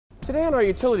Today on our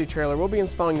utility trailer, we'll be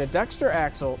installing the Dexter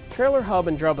axle, trailer hub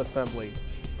and drum assembly,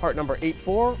 part number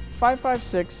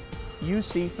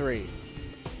 84556UC3.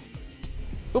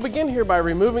 We'll begin here by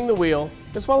removing the wheel,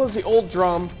 as well as the old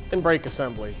drum and brake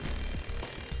assembly.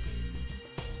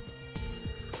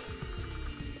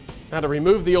 Now to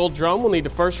remove the old drum, we'll need to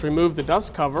first remove the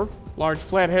dust cover. Large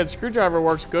flathead screwdriver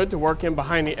works good to work in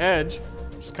behind the edge.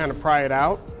 Just kind of pry it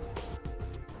out.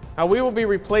 Now we will be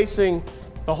replacing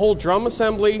the whole drum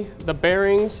assembly, the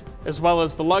bearings, as well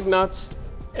as the lug nuts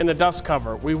and the dust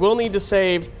cover. We will need to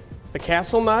save the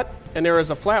castle nut, and there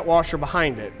is a flat washer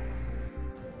behind it.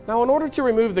 Now in order to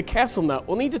remove the castle nut,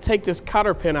 we'll need to take this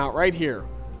cotter pin out right here.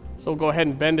 So we'll go ahead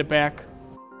and bend it back.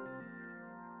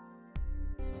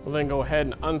 We'll then go ahead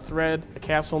and unthread the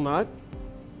castle nut.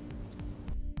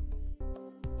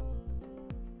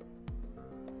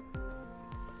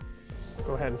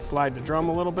 Go ahead and slide the drum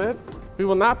a little bit. We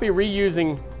will not be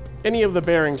reusing any of the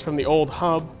bearings from the old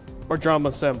hub or drum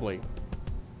assembly.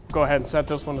 Go ahead and set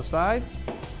this one aside.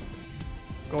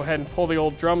 Go ahead and pull the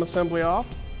old drum assembly off.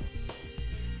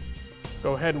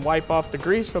 Go ahead and wipe off the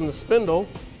grease from the spindle.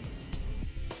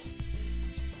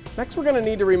 Next, we're going to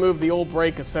need to remove the old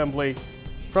brake assembly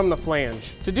from the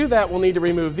flange. To do that, we'll need to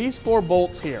remove these 4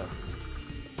 bolts here.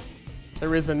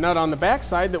 There is a nut on the back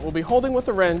side that we'll be holding with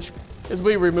a wrench as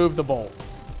we remove the bolt.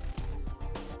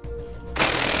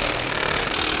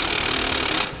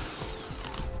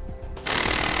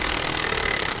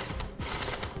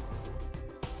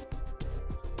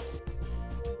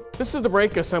 This is the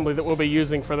brake assembly that we'll be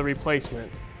using for the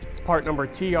replacement. It's part number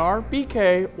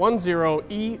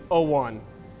TRBK10E01.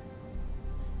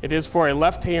 It is for a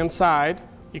left-hand side.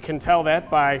 You can tell that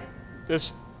by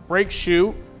this brake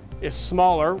shoe is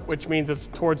smaller, which means it's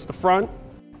towards the front.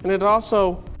 And it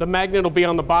also, the magnet will be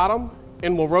on the bottom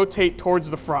and will rotate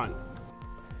towards the front.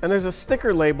 And there's a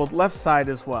sticker labeled left side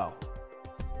as well.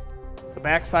 The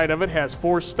back side of it has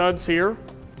 4 studs here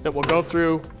that will go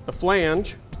through the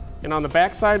flange. And on the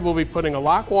back side, we'll be putting a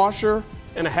lock washer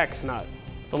and a hex nut.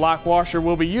 The lock washer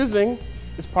we'll be using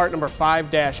is part number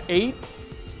 5-8,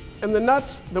 and the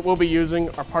nuts that we'll be using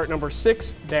are part number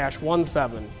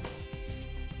 6-17.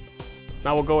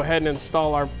 Now we'll go ahead and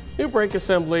install our new brake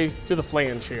assembly to the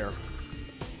flange here.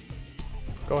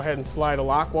 Go ahead and slide a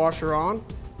lock washer on,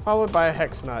 followed by a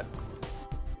hex nut.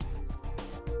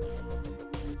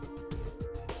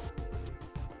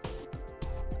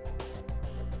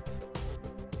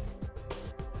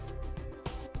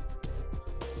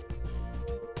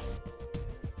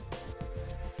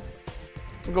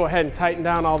 We'll go ahead and tighten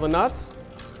down all the nuts.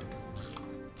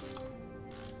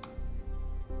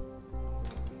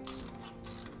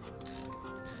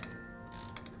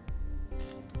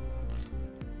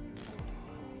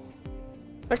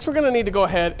 Next, we're going to need to go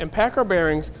ahead and pack our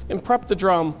bearings and prep the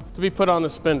drum to be put on the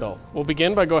spindle. We'll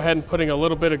begin by go ahead and putting a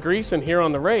little bit of grease in here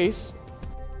on the race.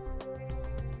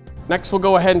 Next, we'll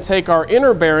go ahead and take our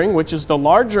inner bearing, which is the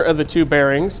larger of the 2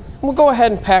 bearings, and we'll go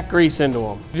ahead and pack grease into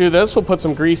them. To do this, we'll put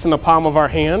some grease in the palm of our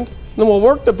hand, and then we'll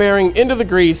work the bearing into the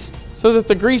grease so that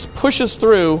the grease pushes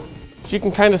through. So you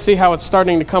can kind of see how it's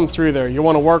starting to come through there. You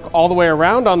want to work all the way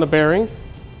around on the bearing,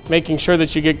 making sure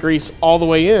that you get grease all the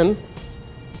way in.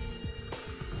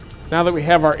 Now that we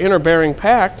have our inner bearing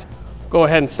packed, go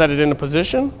ahead and set it into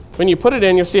position. When you put it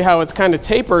in, you'll see how it's kind of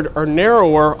tapered or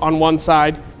narrower on one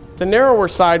side. The narrower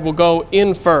side will go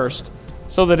in first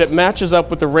so that it matches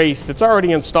up with the race that's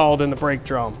already installed in the brake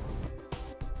drum.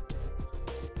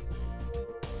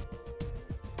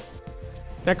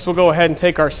 Next, we'll go ahead and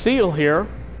take our seal here,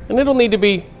 and it'll need to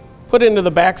be put into the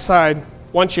back side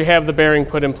once you have the bearing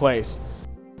put in place.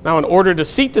 Now, in order to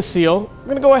seat the seal, we're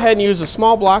going to go ahead and use a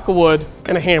small block of wood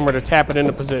and a hammer to tap it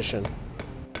into position.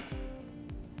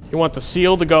 You want the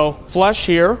seal to go flush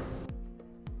here.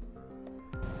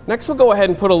 Next, we'll go ahead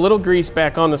and put a little grease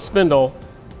back on the spindle.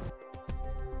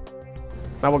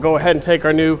 Now we'll go ahead and take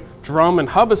our new drum and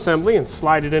hub assembly and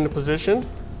slide it into position.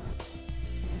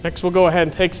 Next, we'll go ahead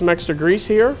and take some extra grease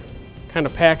here, kind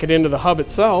of pack it into the hub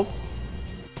itself.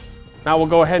 Now we'll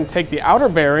go ahead and take the outer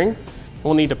bearing.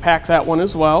 We'll need to pack that one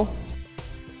as well.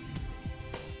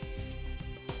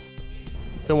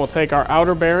 Then we'll take our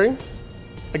outer bearing.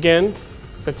 Again,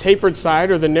 the tapered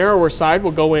side or the narrower side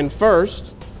will go in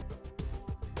first.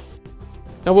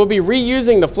 Now we'll be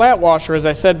reusing the flat washer as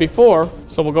I said before,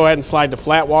 so we'll go ahead and slide the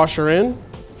flat washer in,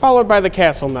 followed by the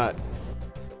castle nut.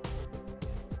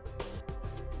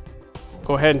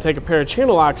 Go ahead and take a pair of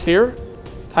channel locks here,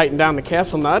 tighten down the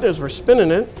castle nut as we're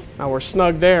spinning it. Now we're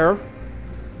snug there.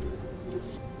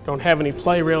 Don't have any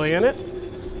play really in it.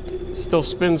 Still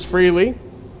spins freely.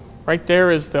 Right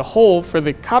there is the hole for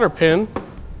the cotter pin.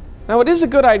 Now it is a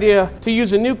good idea to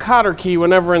use a new cotter key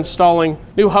whenever installing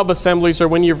new hub assemblies or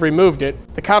when you've removed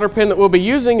it. The cotter pin that we'll be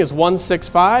using is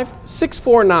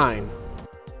 165649.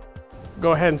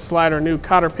 Go ahead and slide our new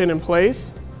cotter pin in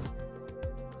place.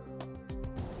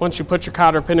 Once you put your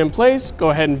cotter pin in place, go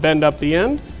ahead and bend up the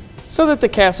end so that the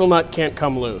castle nut can't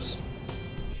come loose.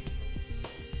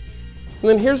 And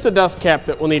then here's the dust cap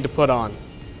that we'll need to put on.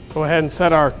 Go ahead and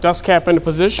set our dust cap into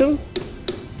position.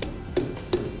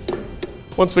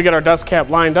 Once we get our dust cap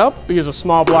lined up, we use a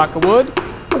small block of wood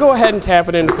and go ahead and tap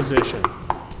it into position.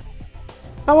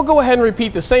 Now we'll go ahead and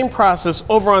repeat the same process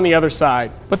over on the other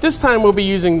side, but this time we'll be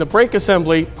using the brake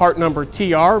assembly part number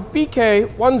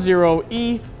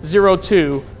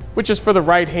TRBK10E02, which is for the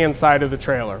right-hand side of the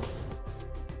trailer.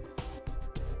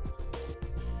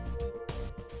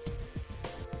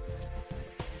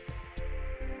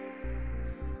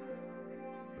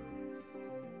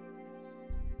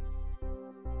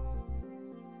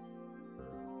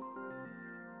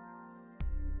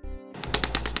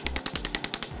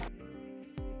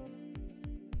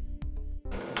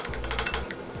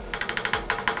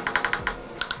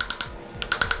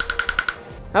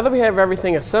 Now that we have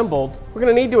everything assembled, we're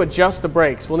going to need to adjust the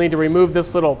brakes. We'll need to remove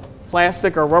this little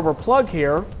plastic or rubber plug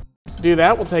here. To do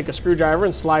that, we'll take a screwdriver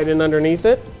and slide in underneath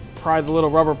it, pry the little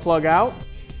rubber plug out.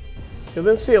 You'll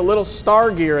then see a little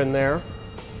star gear in there.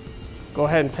 Go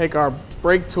ahead and take our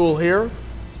brake tool here.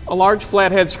 A large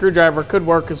flathead screwdriver could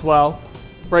work as well.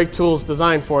 The brake tool is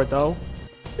designed for it though.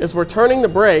 As we're turning the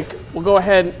brake, we'll go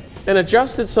ahead and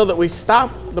adjust it so that we stop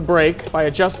the brake by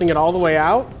adjusting it all the way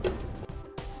out.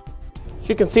 As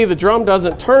you can see, the drum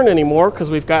doesn't turn anymore because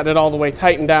we've got it all the way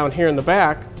tightened down here in the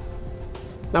back.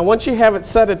 Now once you have it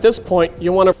set at this point,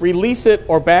 you want to release it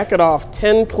or back it off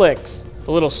 10 clicks,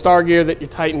 the little star gear that you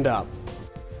tightened up.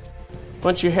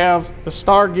 Once you have the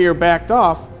star gear backed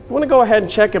off, you want to go ahead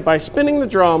and check it by spinning the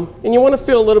drum, and you want to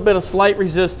feel a little bit of slight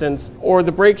resistance or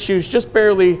the brake shoes just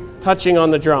barely touching on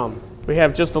the drum. We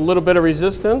have just a little bit of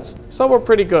resistance, so we're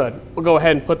pretty good. We'll go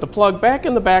ahead and put the plug back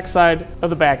in the backside of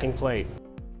the backing plate.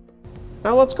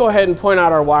 Now let's go ahead and point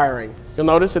out our wiring. You'll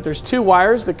notice that there's two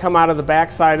wires that come out of the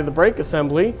back side of the brake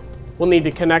assembly. We'll need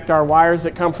to connect our wires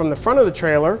that come from the front of the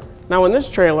trailer. Now in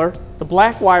this trailer, the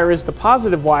black wire is the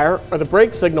positive wire, or the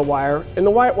brake signal wire, and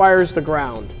the white wire is the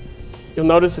ground. You'll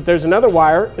notice that there's another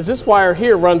wire, as this wire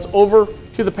here runs over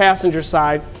to the passenger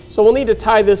side, so we'll need to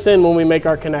tie this in when we make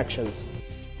our connections.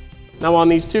 Now on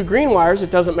these two green wires, it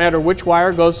doesn't matter which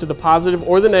wire goes to the positive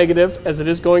or the negative, as it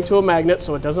is going to a magnet,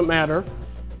 so it doesn't matter.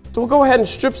 So we'll go ahead and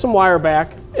strip some wire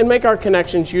back and make our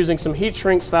connections using some heat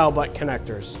shrink style butt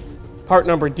connectors. Part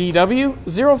number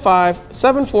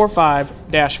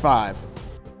DW05745-5.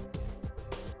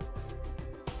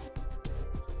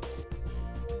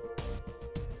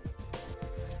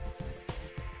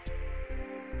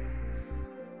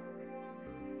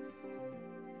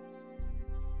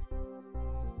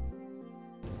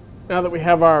 Now that we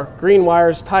have our green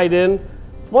wires tied in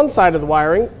with one side of the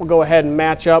wiring, we'll go ahead and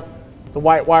match up the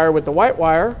white wire with the white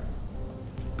wire,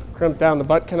 crimp down the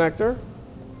butt connector,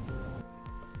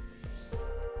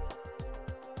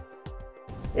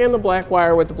 and the black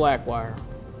wire with the black wire.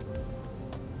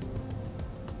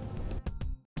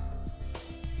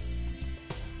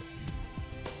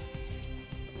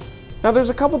 Now there's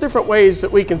a couple different ways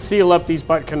that we can seal up these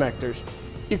butt connectors.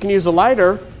 You can use a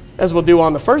lighter, as we'll do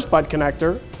on the first butt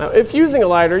connector. Now if using a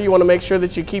lighter, you want to make sure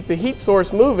that you keep the heat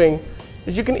source moving,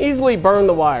 as you can easily burn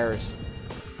the wires.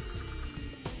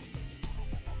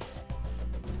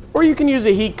 Or you can use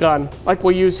a heat gun, like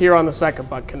we'll use here on the second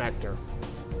butt connector.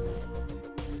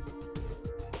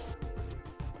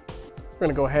 We're going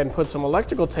to go ahead and put some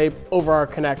electrical tape over our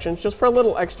connections just for a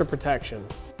little extra protection.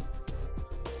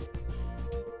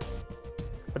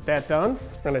 With that done,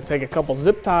 we're going to take a couple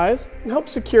zip ties and help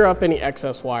secure up any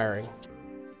excess wiring.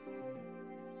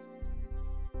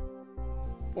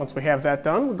 Once we have that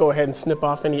done, we'll go ahead and snip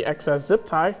off any excess zip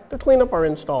tie to clean up our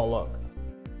install look.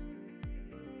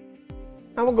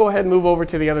 Now we'll go ahead and move over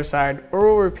to the other side, where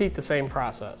we'll repeat the same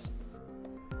process.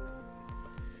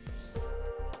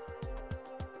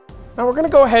 Now we're going to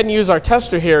go ahead and use our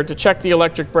tester here to check the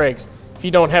electric brakes. If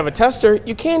you don't have a tester,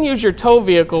 you can use your tow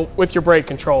vehicle with your brake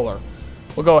controller.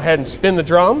 We'll go ahead and spin the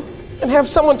drum and have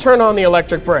someone turn on the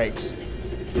electric brakes.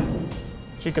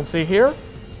 As you can see here,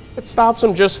 it stops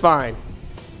them just fine.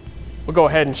 We'll go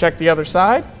ahead and check the other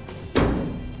side.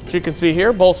 As you can see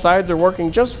here, both sides are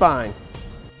working just fine.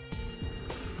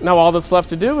 Now all that's left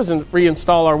to do is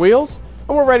reinstall our wheels,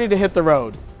 and we're ready to hit the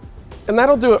road. And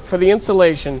that'll do it for the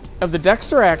installation of the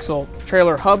Dexter axle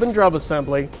trailer hub and drum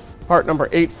assembly, part number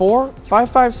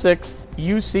 84556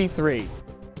 UC3.